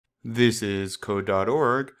This is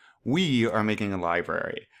code.org. We are making a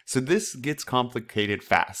library. So this gets complicated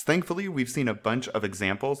fast. Thankfully, we've seen a bunch of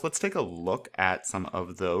examples. Let's take a look at some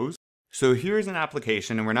of those. So here's an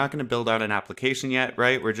application, and we're not going to build out an application yet,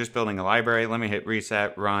 right? We're just building a library. Let me hit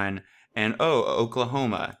reset, run, and oh,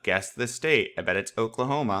 Oklahoma. Guess the state. I bet it's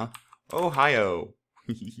Oklahoma. Ohio.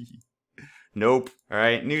 Nope. All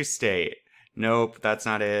right, new state. Nope, that's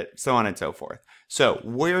not it. So on and so forth. So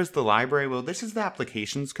where's the library? Well, this is the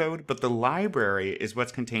applications code, but the library is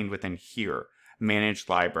what's contained within here, managed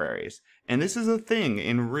libraries. And this is a thing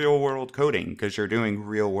in real world coding because you're doing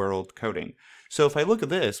real world coding. So if I look at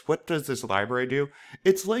this, what does this library do?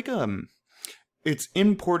 It's like it's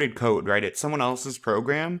imported code, right? It's someone else's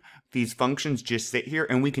program. These functions just sit here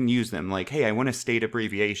and we can use them. Like, hey, I want a state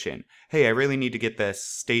abbreviation. Hey, I really need to get the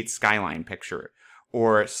state skyline picture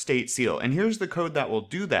or state seal. And here's the code that will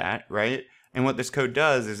do that, right? And what this code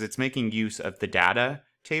does is it's making use of the data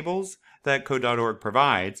tables that code.org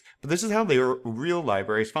provides, but this is how the real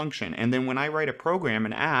libraries function. And then when I write a program,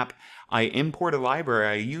 an app, I import a library,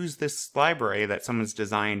 I use this library that someone's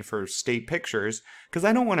designed for state pictures, because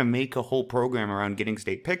I don't want to make a whole program around getting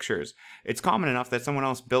state pictures. It's common enough that someone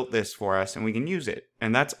else built this for us and we can use it.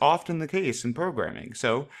 And that's often the case in programming.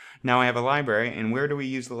 So now I have a library, and where do we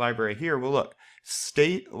use the library here? Well, look,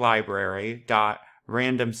 state library dot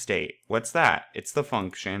random state. What's that? It's the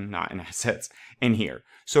function, not in assets, in here.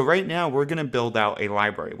 So right now we're going to build out a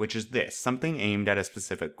library, which is this, something aimed at a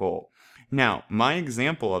specific goal. Now, my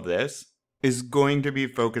example of this is going to be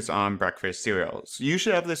focused on breakfast cereals. You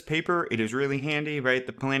should have this paper. It is really handy, right?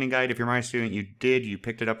 The planning guide, if you're my student, you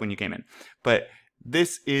picked it up when you came in. But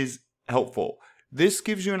this is helpful. This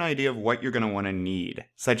gives you an idea of what you're going to want to need,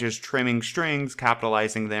 such as trimming strings,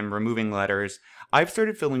 capitalizing them, removing letters. I've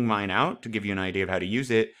started filling mine out to give you an idea of how to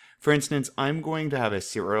use it. For instance, I'm going to have a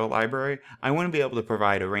cereal library. I want to be able to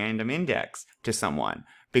provide a random index to someone,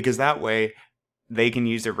 because that way they can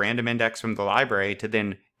use a random index from the library to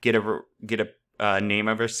then get a name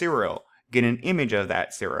of a cereal, get an image of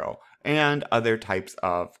that cereal, and other types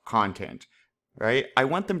of content. Right? I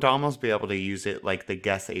want them to almost be able to use it like the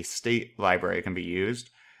guess a state library can be used,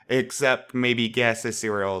 except maybe guess a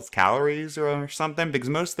cereal's calories or something, because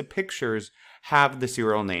most of the pictures have the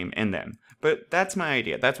cereal name in them. But that's my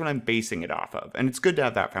idea. That's what I'm basing it off of. And it's good to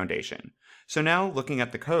have that foundation. So now looking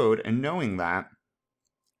at the code and knowing that,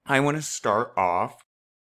 I want to start off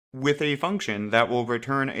with a function that will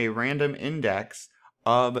return a random index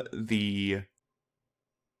of the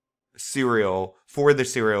cereal for the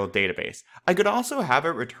cereal database. I could also have it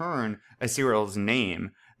return a cereal's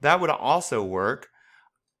name. That would also work.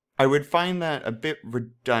 I would find that a bit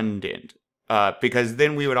redundant because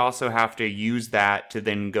then we would also have to use that to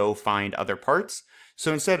then go find other parts.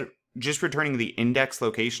 So instead, just returning the index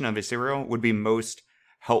location of a cereal would be most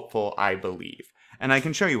helpful, I believe. And I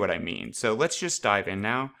can show you what I mean. So let's just dive in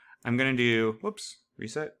now. I'm going to do, whoops,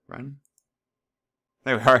 reset, run.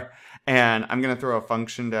 There we are. And I'm going to throw a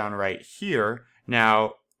function down right here.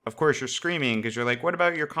 Now, of course, you're screaming because you're like, what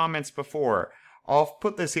about your comments before? I'll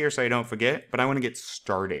put this here so I don't forget, but I want to get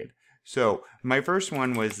started. So my first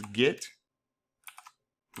one was get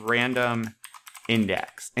random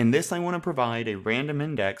index. And this, I want to provide a random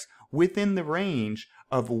index within the range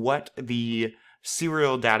of what the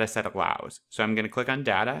serial data set allows. So I'm going to click on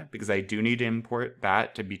data because I do need to import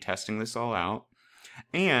that to be testing this all out.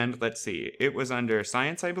 And let's see, it was under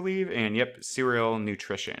science, I believe, and yep, cereal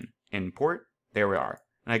nutrition. Import, there we are.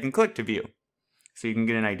 And I can click to view, so you can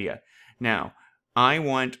get an idea. Now, I'm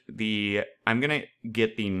going to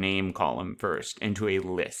get the name column first into a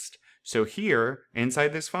list. So here,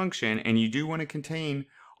 inside this function, and you do want to contain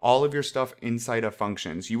all of your stuff inside of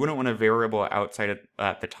functions. You wouldn't want a variable outside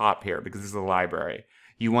at the top here because this is a library.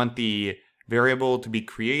 You want the variable to be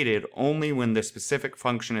created only when the specific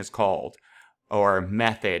function is called, or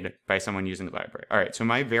method by someone using the library. All right, so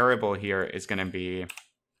my variable here is going to be,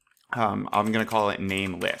 I'm going to call it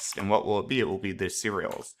name list. And what will it be? It will be the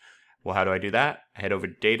cereals. Well, how do I do that? I head over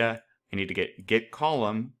to data. I need to get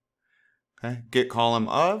column. Okay, get column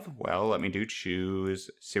of, well, let me do choose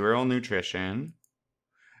cereal nutrition.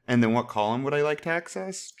 And then what column would I like to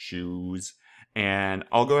access? Choose. And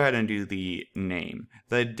I'll go ahead and do the name.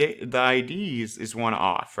 The IDs is one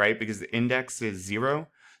off, right? Because the index is 0.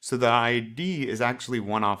 So the ID is actually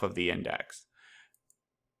one off of the index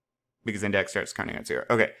because index starts counting at 0.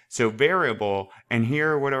 Okay, so variable, and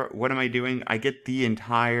here what am I doing? I get the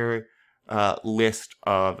entire list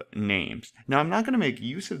of names. Now I'm not going to make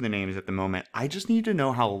use of the names at the moment. I just need to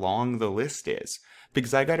know how long the list is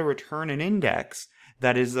because I got to return an index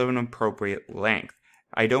that is of an appropriate length.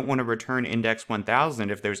 I don't want to return index 1000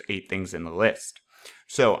 if there's 8 things in the list.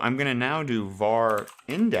 So I'm going to now do var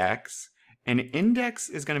index, and index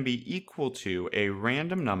is going to be equal to a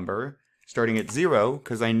random number starting at 0,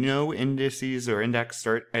 because I know indices or index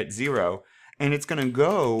start at 0, and it's going to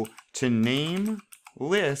go to name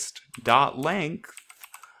list.length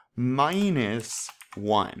minus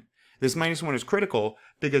 1. This minus 1 is critical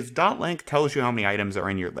because .length tells you how many items are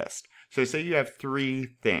in your list. So say you have 3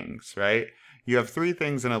 things, right? You have 3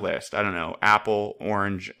 things in a list. I don't know, apple,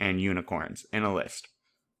 orange, and unicorns in a list.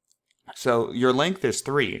 So your length is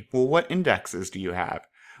 3. Well, what indexes do you have?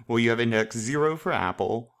 Well, you have index 0 for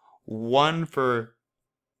apple, 1 for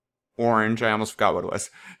orange, I almost forgot what it was,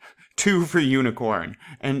 2 for unicorn.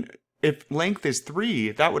 And if length is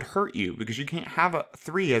 3, that would hurt you because you can't have a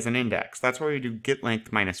 3 as an index. That's why we do get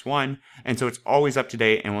length minus 1, and so it's always up to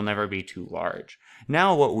date and will never be too large.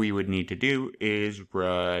 Now what we would need to do is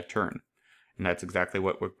return. And that's exactly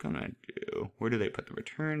what we're going to do. Where do they put the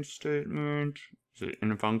return statement? Is it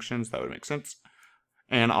in functions? That would make sense.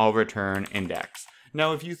 And I'll return index.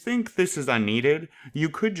 Now, if you think this is unneeded, you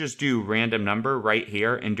could just do random number right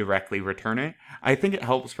here and directly return it. I think it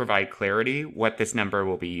helps provide clarity what this number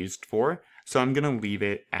will be used for, so I'm going to leave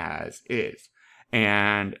it as is.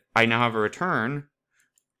 And I now have a return,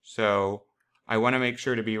 so I want to make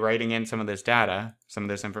sure to be writing in some of this data, some of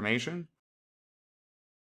this information.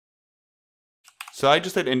 So I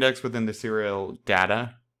just said index within the serial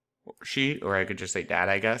data sheet, or I could just say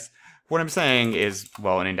data, I guess. What I'm saying is,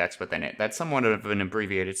 well, an index within it. That's somewhat of an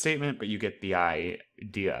abbreviated statement, but you get the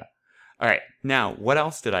idea. All right, now, what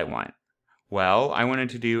else did I want? Well, I wanted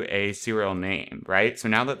to do a serial name, right? So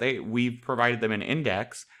now that we've provided them an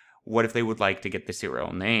index, what if they would like to get the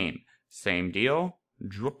serial name? Same deal.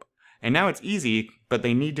 And now it's easy, but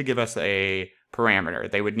they need to give us a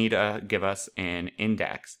parameter. They would need to give us an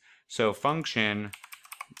index. So function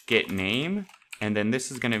get name, and then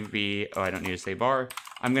this is going to be, oh, I don't need to say var.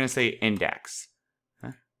 I'm going to say index.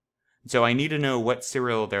 So I need to know what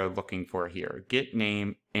serial they're looking for here. Get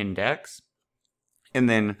name index. And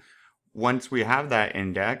then once we have that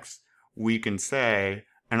index, we can say,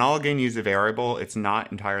 and I'll again use a variable. It's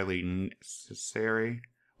not entirely necessary.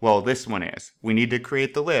 Well, this one is. We need to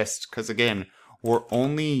create the list because, again, we're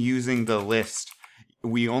only using the list.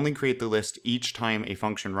 We only create the list each time a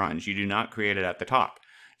function runs. You do not create it at the top.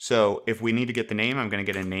 So if we need to get the name, I'm going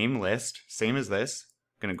to get a name list, same as this.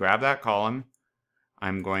 I'm going to grab that column.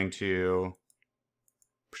 I'm going to...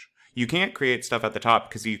 You can't create stuff at the top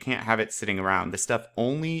because you can't have it sitting around. This stuff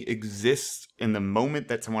only exists in the moment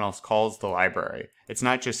that someone else calls the library. It's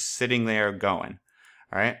not just sitting there going.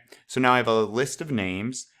 All right. So now I have a list of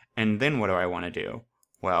names, and then what do I want to do?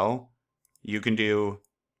 Well, you can do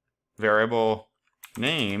variable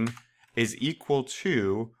name is equal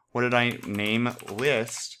to, what did I name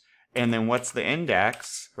list? And then what's the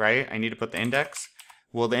index, right? I need to put the index.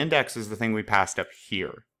 Well, the index is the thing we passed up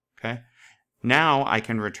here, okay? Now I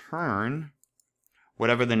can return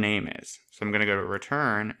whatever the name is. So I'm going to go to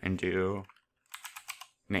return and do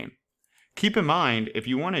name. Keep in mind, if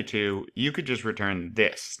you wanted to, you could just return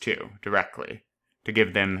this too, directly, to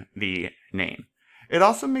give them the name. It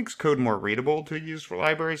also makes code more readable to use for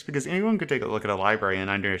libraries because anyone could take a look at a library and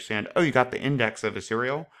understand, oh, you got the index of a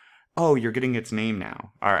serial. Oh, you're getting its name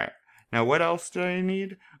now. All right. Now, what else did I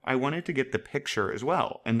need? I wanted to get the picture as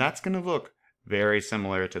well, and that's going to look very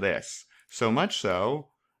similar to this. So much so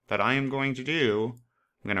that I am going to do,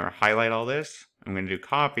 I'm going to highlight all this. I'm going to do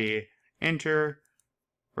copy, enter,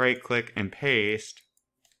 right click, and paste,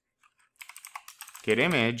 get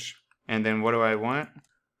image, and then what do I want?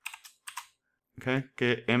 Okay,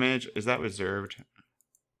 get image, is that reserved?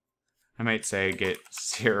 I might say get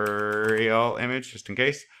serial image, just in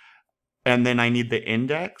case. And then I need the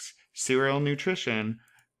index, serial nutrition.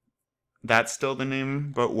 That's still the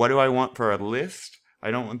name, but what do I want for a list? I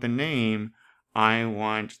don't want the name, I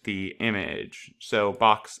want the image. So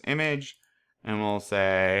box image, and we'll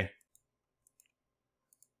say,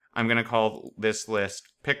 I'm going to call this list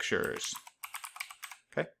pictures.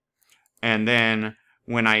 Okay, and then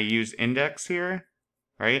when I use index here,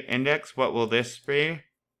 right, index, what will this be?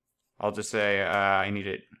 I'll just say I need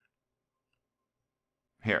it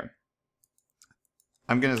here.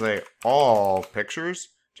 I'm going to say all pictures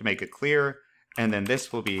to make it clear, and then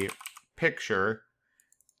this will be picture.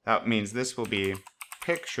 That means this will be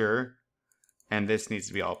picture, and this needs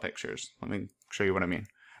to be all pictures. Let me show you what I mean.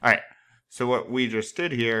 All right, so what we just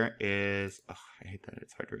did here is, oh, I hate that,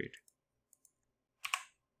 it's hard to read.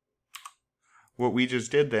 What we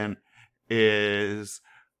just did then is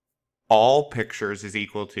all pictures is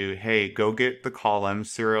equal to, hey, go get the column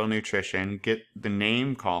serial nutrition, get the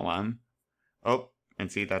name column. Oh,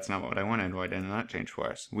 And see, that's not what I wanted. Why didn't that change for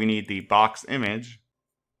us? We need the box image.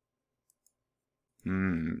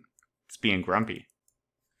 It's being grumpy.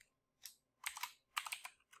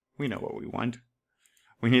 We know what we want.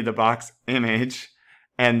 We need the box image,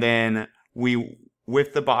 and then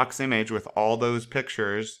with the box image, with all those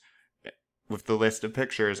pictures, with the list of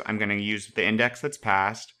pictures, I'm going to use the index that's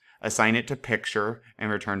passed, assign it to picture,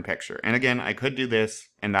 and return picture. And again, I could do this,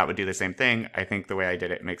 and that would do the same thing. I think the way I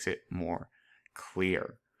did it makes it more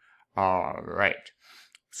clear. All right.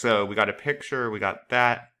 So we got a picture, we got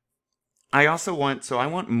that. I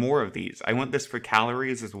want more of these. I want this for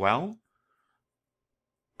calories as well.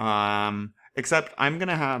 Except I'm going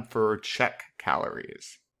to have for check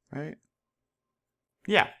calories, right?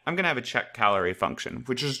 Yeah, I'm going to have a check calorie function,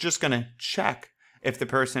 which is just going to check if the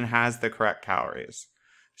person has the correct calories.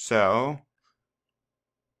 So,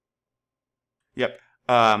 yep,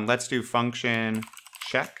 let's do function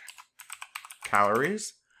check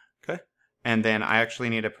calories, okay? And then I actually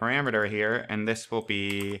need a parameter here, and this will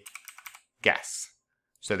be guess.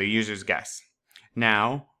 So the user's guess.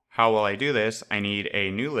 Now, how will I do this? I need a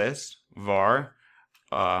new list, var,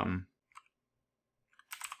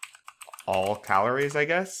 all calories, I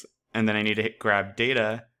guess. And then I need to grab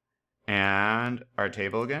data and our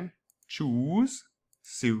table again. Choose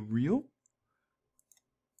cereal.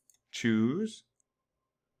 Choose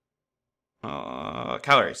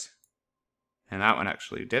calories. And that one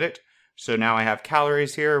actually did it. So now I have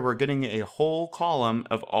calories here. We're getting a whole column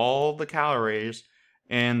of all the calories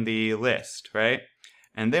in the list, right?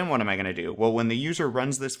 And then what am I going to do? Well, when the user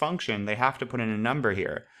runs this function, they have to put in a number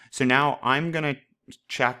here. So now I'm going to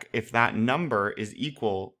check if that number is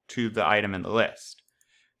equal to the item in the list.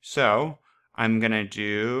 So I'm going to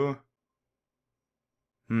do,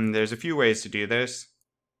 there's a few ways to do this.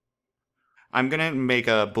 I'm going to make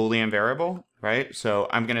a Boolean variable, right? So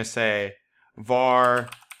I'm going to say var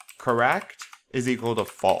correct is equal to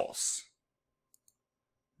false.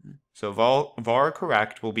 So var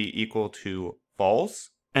correct will be equal to false.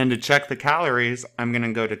 And to check the calories, I'm going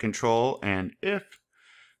to go to control and if.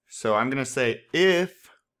 So I'm going to say if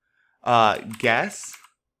guess,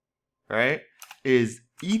 right, is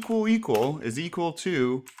equal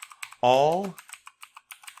to all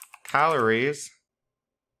calories.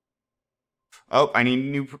 Oh, I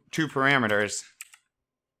need two parameters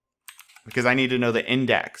because I need to know the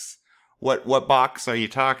index. What box are you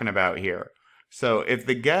talking about here? So if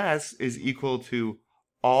the guess is equal to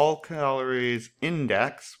all calories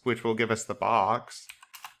index, which will give us the box.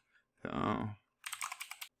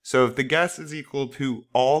 So if the guess is equal to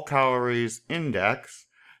all calories index,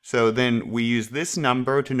 so then we use this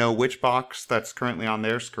number to know which box that's currently on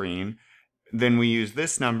their screen. Then we use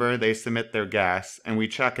this number, they submit their guess, and we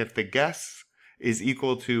check if the guess is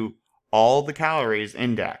equal to all the calories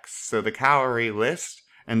index. So the calorie list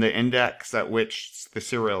and the index at which the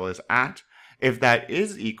cereal is at. If that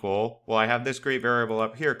is equal, well, I have this great variable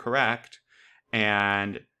up here, correct,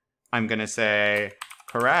 and I'm going to say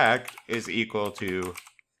correct is equal to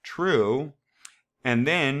true, and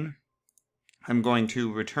then I'm going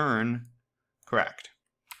to return correct.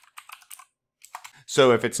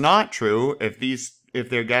 So if it's not true, if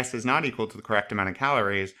their guess is not equal to the correct amount of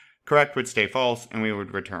calories, correct would stay false, and we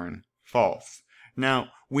would return false. Now,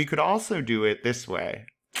 we could also do it this way,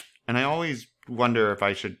 and I always wonder if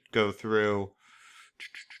I should go through.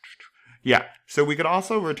 Yeah, so we could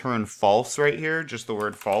also return false right here. Just the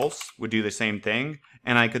word false would do the same thing.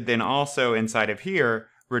 And I could then also, inside of here,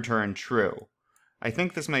 return true. I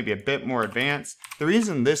think this might be a bit more advanced. The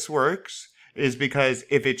reason this works is because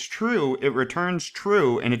if it's true, it returns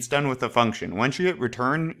true and it's done with a function. Once you hit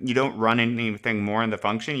return, you don't run anything more in the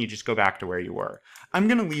function. You just go back to where you were. I'm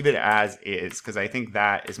going to leave it as is because I think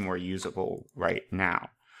that is more usable right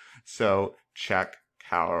now. So check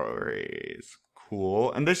calories.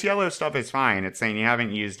 Cool. And this yellow stuff is fine. It's saying you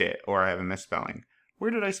haven't used it or I have a misspelling.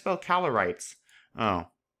 Where did I spell calorites? Oh.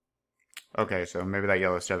 Okay, so maybe that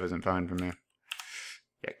yellow stuff isn't fine for me.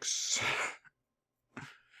 Yikes.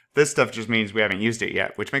 This stuff just means we haven't used it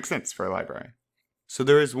yet, which makes sense for a library. So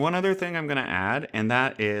there is one other thing I'm going to add, and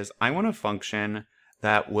that is I want a function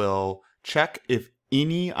that will check if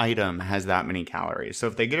any item has that many calories. So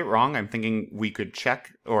if they get it wrong, I'm thinking we could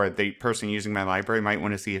check, or the person using my library might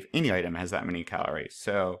want to see if any item has that many calories.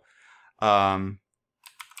 So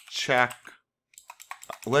check,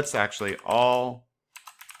 let's actually all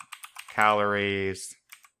calories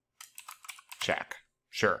check.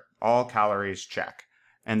 Sure, all calories check.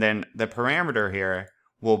 And then the parameter here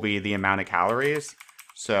will be the amount of calories.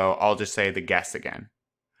 So I'll just say the guess again.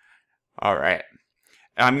 All right.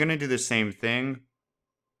 I'm going to do the same thing.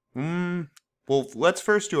 Well, Well, let's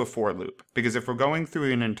first do a for loop, because if we're going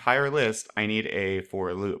through an entire list, I need a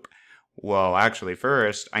for loop. Well, actually,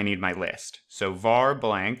 first, I need my list. So var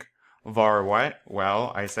blank, var what?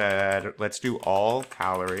 Well, I said, let's do all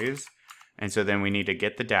calories. And so then we need to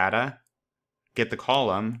get the data, get the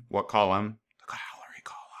column. What column? The calorie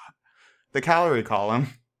column. The calorie column.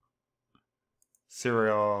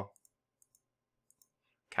 Cereal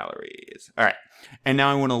calories. All right. And now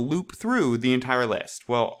I want to loop through the entire list.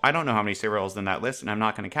 Well, I don't know how many cereals in that list, and I'm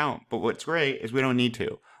not going to count. But what's great is we don't need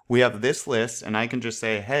to. We have this list, and I can just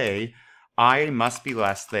say, hey, I must be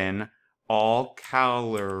less than all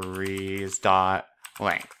calories dot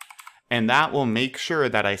length. And that will make sure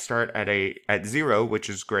that I start at 0, which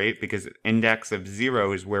is great because index of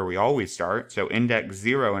 0 is where we always start. So index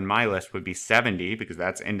 0 in my list would be 70 because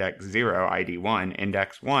that's index 0, ID 1.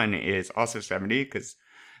 Index 1 is also 70 because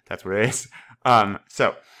that's what it is.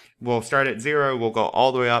 So we'll start at 0. We'll go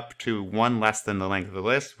all the way up to 1 less than the length of the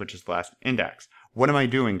list, which is the last index. What am I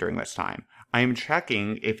doing during this time? I am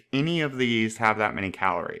checking if any of these have that many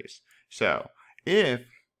calories. So if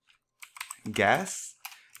guess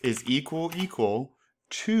is equal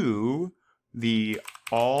to the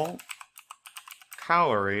all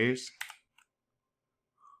calories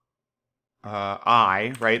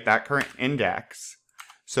I, right, that current index.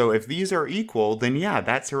 So if these are equal, then yeah,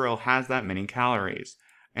 that cereal has that many calories.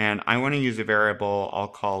 And I want to use a variable, I'll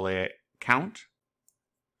call it count.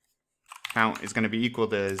 Count is going to be equal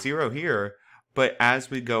to 0 here, but as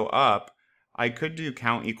we go up, I could do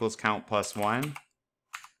count equals count plus 1.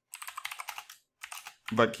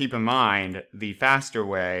 But keep in mind, the faster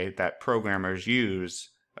way that programmers use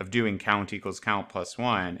of doing count equals count plus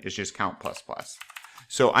 1 is just count plus plus.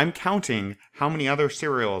 So I'm counting how many other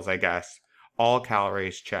cereals, I guess, all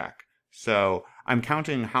calories check. So I'm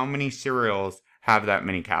counting how many cereals have that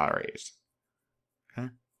many calories. Okay.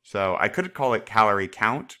 So I could call it calorie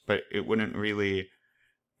count, but it wouldn't really,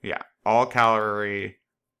 yeah, all calorie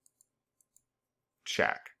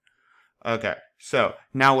check. Okay, so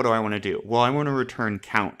now what do I want to do? Well, I want to return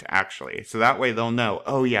count, actually. So that way they'll know,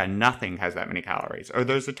 oh yeah, nothing has that many calories. Or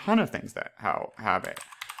there's a ton of things that have it.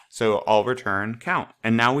 So I'll return count.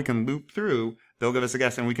 And now we can loop through, they'll give us a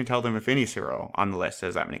guess, and we can tell them if any cereal on the list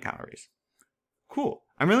has that many calories. Cool.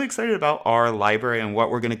 I'm really excited about our library and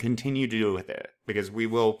what we're going to continue to do with it, because we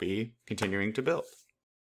will be continuing to build.